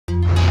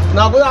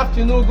Now, good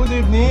afternoon, good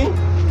evening.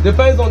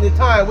 Depends on the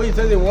time when you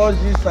say they watch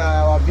this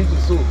our video.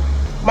 So,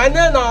 my name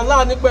is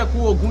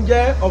Olanipeku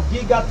Ogunje of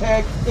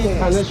Gigatech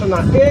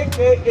International,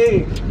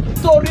 aka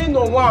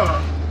Torino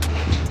One.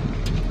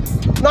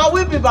 Now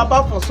we be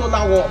Baba for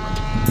solar work.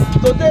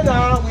 Today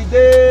now we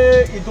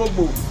dey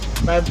Idogbo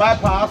by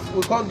bypass.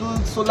 We can't do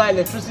solar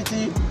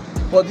electricity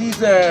for this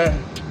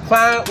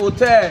fine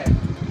hotel.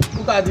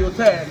 Look at the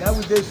hotel. Now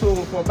we dey so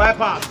for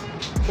bypass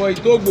for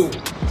Idogbo.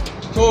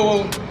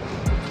 So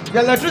the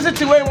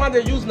electricity wey you want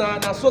to use now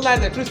solar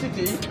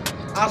electricity.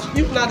 As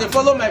if now they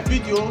follow my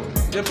video,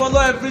 they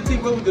follow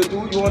everything wey we dey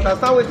do. You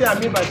understand what I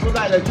mean by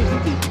solar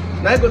electricity?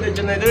 Now you go to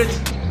generate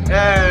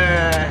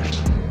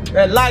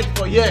light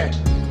for here.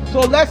 So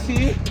let's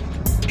see.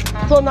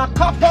 So now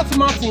carport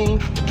mounting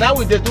that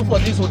we dey do for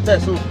this hotel.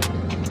 So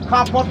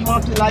carport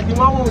mounting like the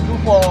one we do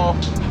for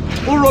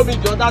Uromi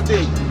the other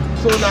day.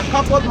 So now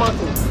carport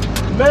mounting.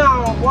 Men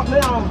are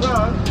ground.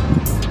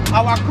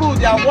 Our crew,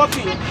 they are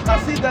working. Can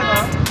see them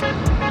now.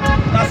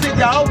 Can see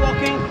they are all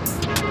working,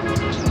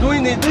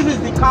 doing it. This is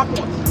the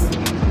carport,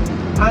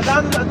 and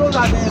those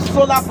are the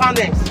solar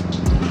panels.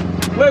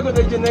 We're going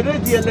to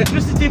generate the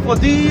electricity for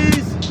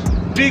this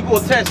big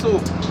hotel. So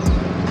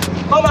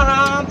come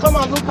around, come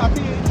and look at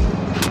it.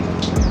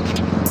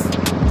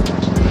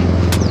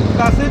 You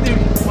can see the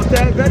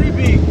hotel, very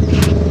big,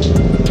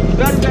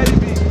 very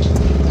big.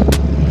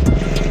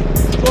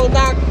 So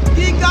now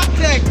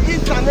Gigatech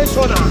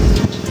International,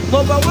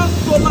 #1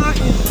 solar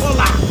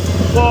installer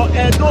for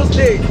those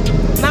days.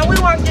 Now we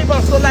want to give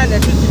us solar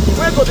electricity.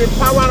 We're going to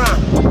power on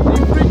the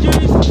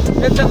fridges,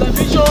 the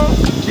television,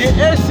 the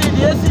AC.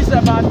 The AC is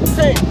about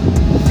 10.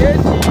 The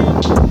AC,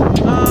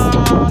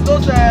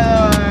 those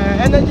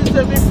energy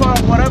saving fan,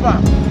 whatever.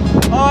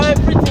 All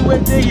everything we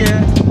do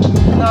here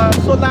now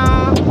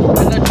solar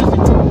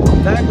electricity.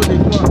 That's what they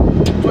do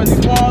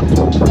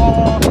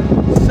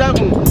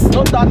 24/7.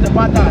 No doubt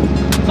about that.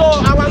 So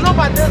our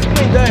number this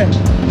screen there.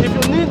 If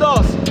you need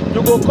us,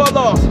 you go call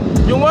us.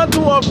 You want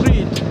to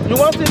upgrade, you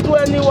want to do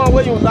anyone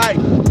where you like,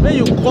 then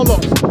you call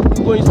us.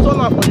 We go install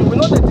them for you. We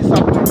know they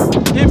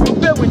disappoint. If you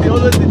pay, we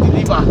always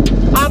deliver.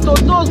 And to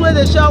those where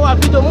they share our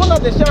video, one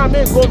of the share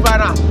may go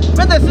viral.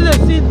 When they see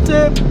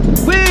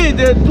we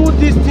they do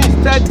these things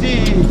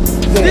steady.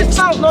 This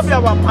sounds not be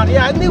our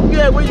barrier.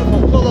 Anywhere where you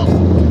can call us,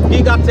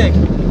 Gigatech,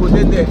 you go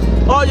there.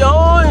 Or your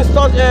own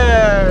install,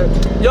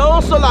 your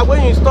own solar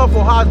when you install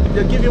for house,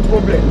 they give you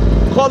problem.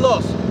 Call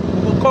us,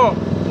 we will come.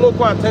 No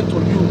go attend to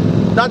you.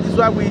 That is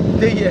why we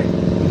stay here.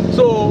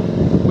 So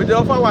we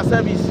offer our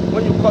service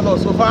when you call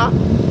us so far,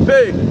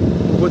 pay,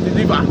 we will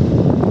deliver.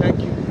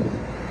 Thank you.